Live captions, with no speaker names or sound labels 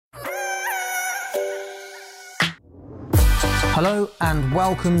Hello and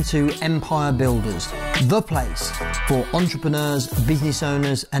welcome to Empire Builders, the place for entrepreneurs, business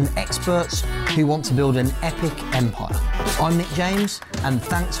owners and experts who want to build an epic empire. I'm Nick James and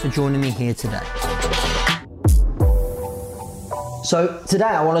thanks for joining me here today. So today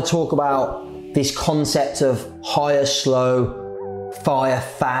I want to talk about this concept of hire slow, fire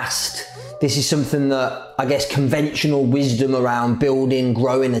fast. This is something that I guess conventional wisdom around building,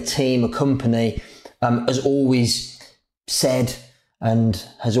 growing a team, a company has always said and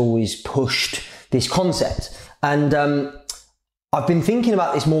has always pushed this concept. And I've been thinking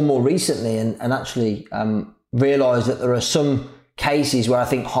about this more and more recently and actually realised that there are some cases where I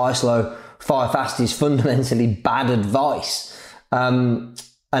think hire slow, fire fast is fundamentally bad advice. And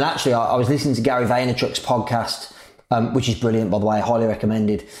actually I was listening to Gary Vaynerchuk's podcast, which is brilliant, by the way, highly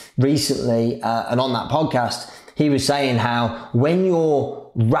recommended, recently. And on that podcast, he was saying how when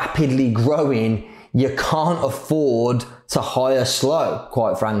you're rapidly growing, you can't afford to hire slow,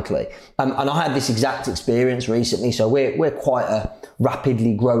 quite frankly. And I had this exact experience recently. So we're quite a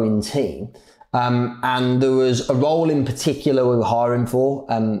rapidly growing team. And there was a role in particular we were hiring for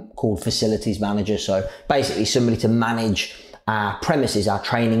called facilities manager. So basically somebody to manage our premises, our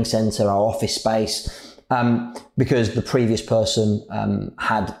training centre, our office space, because the previous person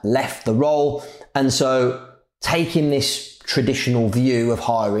had left the role. And so taking this traditional view of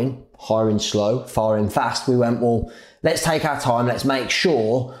hiring slow, firing fast, we went, well, let's take our time. Let's make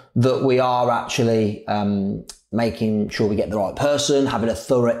sure that we are actually making sure we get the right person, having a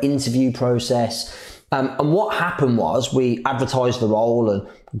thorough interview process. And what happened was we advertised the role and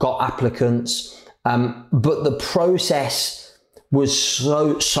got applicants, but the process was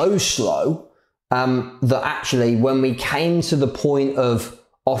so slow that actually when we came to the point of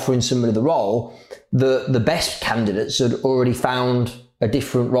offering somebody the role, the best candidates had already found a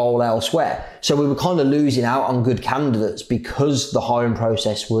different role elsewhere. So we were kind of losing out on good candidates because the hiring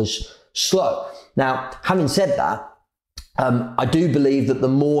process was slow. Now, having said that, I do believe that the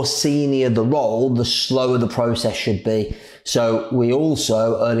more senior the role, the slower the process should be. So we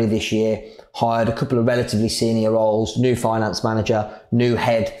also, earlier this year, hired a couple of relatively senior roles, new finance manager, new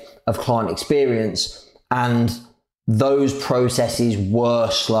head of client experience, and those processes were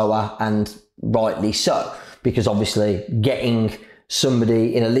slower, and rightly so, because obviously getting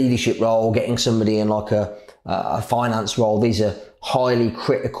somebody in a leadership role, getting somebody in like a finance role, these are highly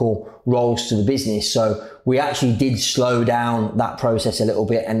critical roles to the business. So we actually did slow down that process a little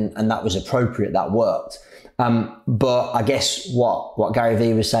bit, and that was appropriate, that worked. But I guess what Gary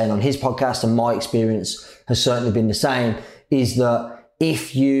Vee was saying on his podcast, and my experience has certainly been the same, is that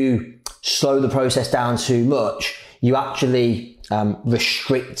if you slow the process down too much, you actually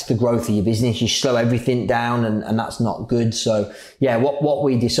restrict the growth of your business. You slow everything down, and that's not good. So yeah, what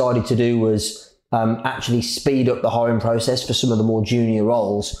we decided to do was actually speed up the hiring process for some of the more junior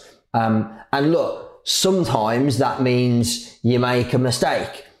roles. And look, sometimes that means you make a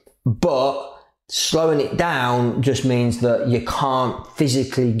mistake, but slowing it down just means that you can't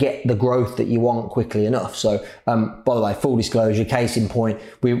physically get the growth that you want quickly enough. So, by the way, full disclosure, case in point,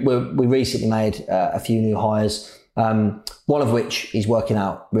 we recently made a few new hires, one of which is working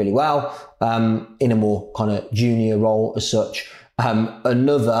out really well, in a more kind of junior role as such.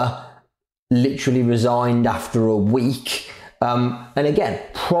 Another literally resigned after a week. And again,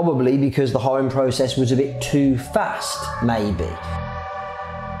 probably because the hiring process was a bit too fast, maybe.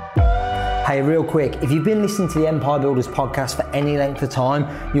 Hey, real quick, if you've been listening to the Empire Builders podcast for any length of time,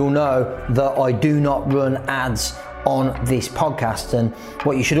 you'll know that I do not run ads on this podcast. And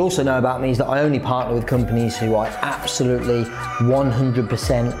what you should also know about me is that I only partner with companies who I absolutely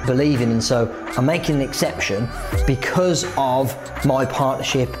 100% believe in. And so I'm making an exception because of my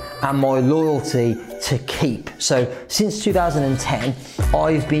partnership and my loyalty to Keep. So since 2010,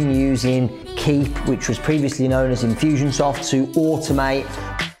 I've been using Keep, which was previously known as Infusionsoft, to automate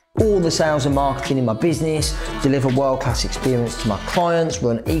all the sales and marketing in my business, deliver world-class experience to my clients,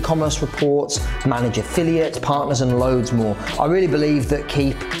 run e-commerce reports, manage affiliates, partners, and loads more. I really believe that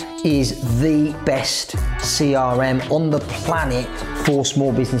Keep is the best CRM on the planet for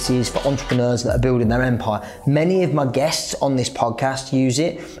small businesses, for entrepreneurs that are building their empire. Many of my guests on this podcast use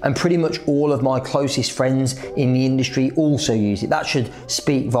it, and pretty much all of my closest friends in the industry also use it. That should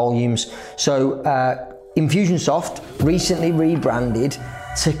speak volumes. So Infusionsoft recently rebranded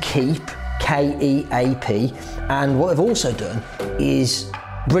to Keep, K-E-A-P, and what they've also done is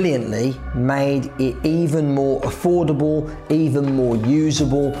brilliantly made it even more affordable, even more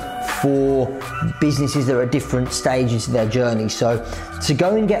usable for businesses that are at different stages of their journey. So to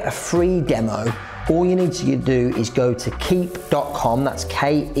go and get a free demo all you need to do is go to keep.com, that's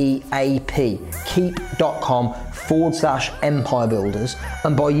K-E-A-P, keep.com/Empire Builders.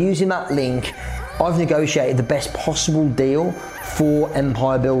 And by using that link, I've negotiated the best possible deal for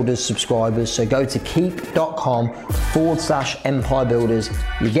Empire Builders subscribers. So go to keep.com/Empire Builders.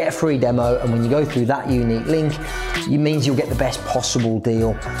 You get a free demo, and when you go through that unique link, it means you'll get the best possible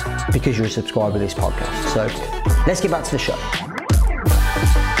deal because you're a subscriber to this podcast. So let's get back to the show.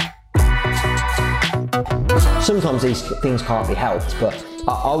 Sometimes these things can't be helped, but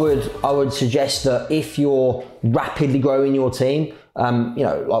I would suggest that if you're rapidly growing your team,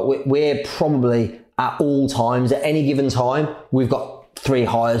 we're probably at all times, at any given time, we've got 3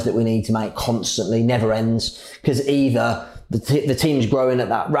 hires that we need to make constantly, never ends, because either the team's growing at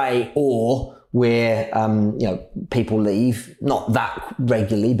that rate, or we're, people leave, not that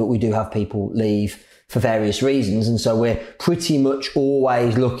regularly, but we do have people leave for various reasons. And so we're pretty much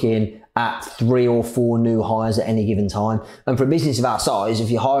always looking at 3 or 4 new hires at any given time. And for a business of our size,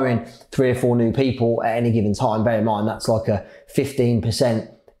 if you're hiring 3 or 4 new people at any given time, bear in mind that's like a 15%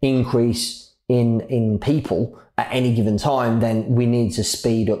 increase in people at any given time, then we need to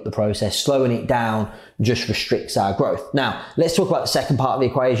speed up the process. Slowing it down just restricts our growth. Now, let's talk about the second part of the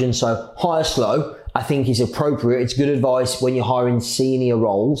equation. So hire slow, I think, is appropriate. It's good advice when you're hiring senior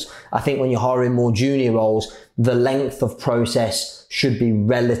roles. I think when you're hiring more junior roles, the length of process should be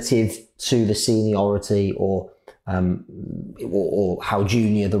relative to the seniority or how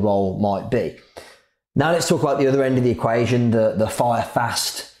junior the role might be. Now let's talk about the other end of the equation, the fire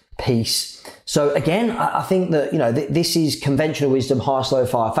fast piece. So again, I think that, this is conventional wisdom, hire slow,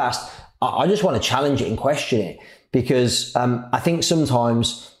 fire fast. I just want to challenge it and question it, because I think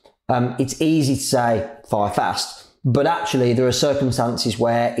sometimes it's easy to say fire fast, but actually there are circumstances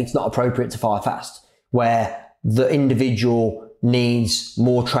where it's not appropriate to fire fast, where the individual needs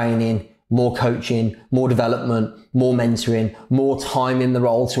more training, more coaching, more development, more mentoring, more time in the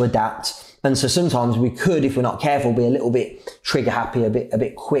role to adapt. And so sometimes we could, if we're not careful, be a little bit trigger happy, a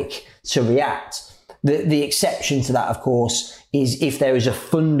bit quick to react. The exception to that, of course, is if there is a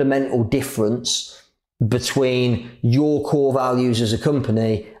fundamental difference between your core values as a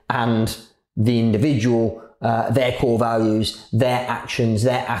company and the individual, their core values, their actions,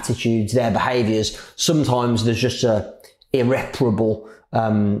 their attitudes, their behaviors. Sometimes there's just a irreparable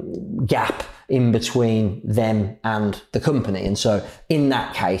gap in between them and the company. And so in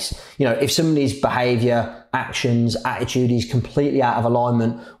that case, if somebody's behavior, actions, attitude is completely out of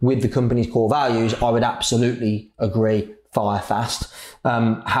alignment with the company's core values, I would absolutely agree, fire fast.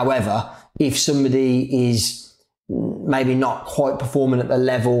 However, if somebody is maybe not quite performing at the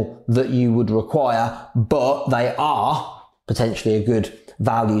level that you would require, but they are potentially a good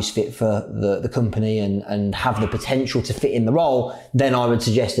values fit for the company and have the potential to fit in the role, then I would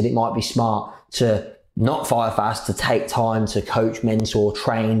suggest that it might be smart to not fire fast, to take time to coach, mentor,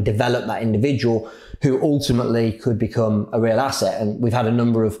 train, develop that individual who ultimately could become a real asset. And we've had a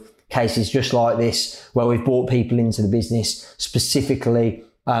number of cases just like this where we've brought people into the business specifically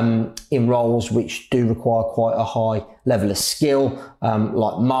in roles which do require quite a high level of skill,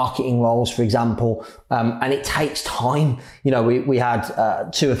 like marketing roles, for example, and it takes time. We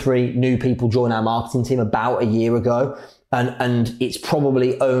had 2 or 3 new people join our marketing team about a year ago, and it's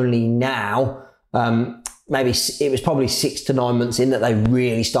probably only now, maybe it was probably 6 to 9 months in that they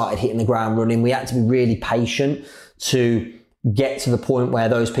really started hitting the ground running. We had to be really patient to get to the point where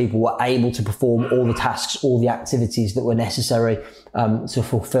those people were able to perform all the tasks, all the activities that were necessary to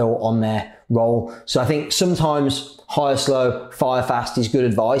fulfill on their role. So I think sometimes hire slow, fire fast is good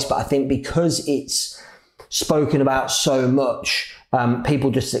advice, but I think because it's spoken about so much, people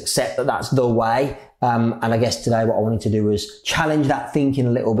just accept that that's the way. And I guess today what I wanted to do was challenge that thinking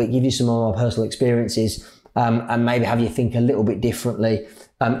a little bit, give you some of my personal experiences, and maybe have you think a little bit differently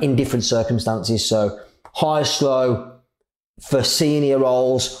in different circumstances. So hire slow for senior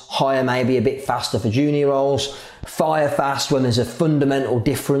roles, hire maybe a bit faster for junior roles, fire fast when there's a fundamental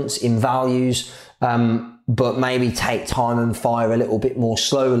difference in values, but maybe take time and fire a little bit more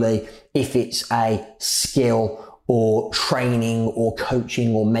slowly if it's a skill or training or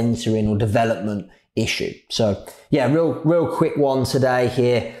coaching or mentoring or development issue. So yeah, real quick one today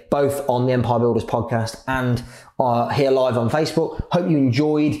here, both on the Empire Builders podcast and here live on Facebook. Hope you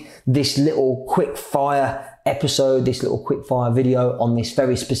enjoyed this little quick fire episode, this little quick fire video on this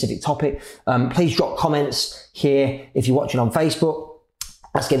very specific topic. Please drop comments here if you're watching on Facebook.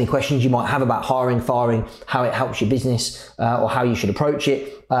 Ask any questions you might have about hiring, firing, how it helps your business, or how you should approach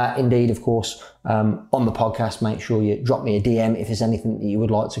it. Indeed, of course, on the podcast, make sure you drop me a DM if there's anything that you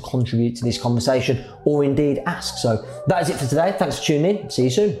would like to contribute to this conversation or indeed ask. So that is it for today. Thanks for tuning in. See you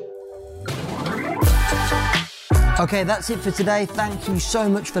soon. Okay, that's it for today. Thank you so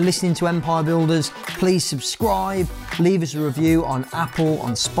much for listening to Empire Builders. Please subscribe, leave us a review on Apple,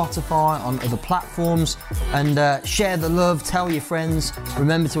 on Spotify, on other platforms, and share the love, tell your friends.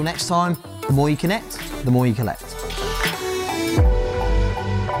 Remember, till next time, the more you connect, the more you collect.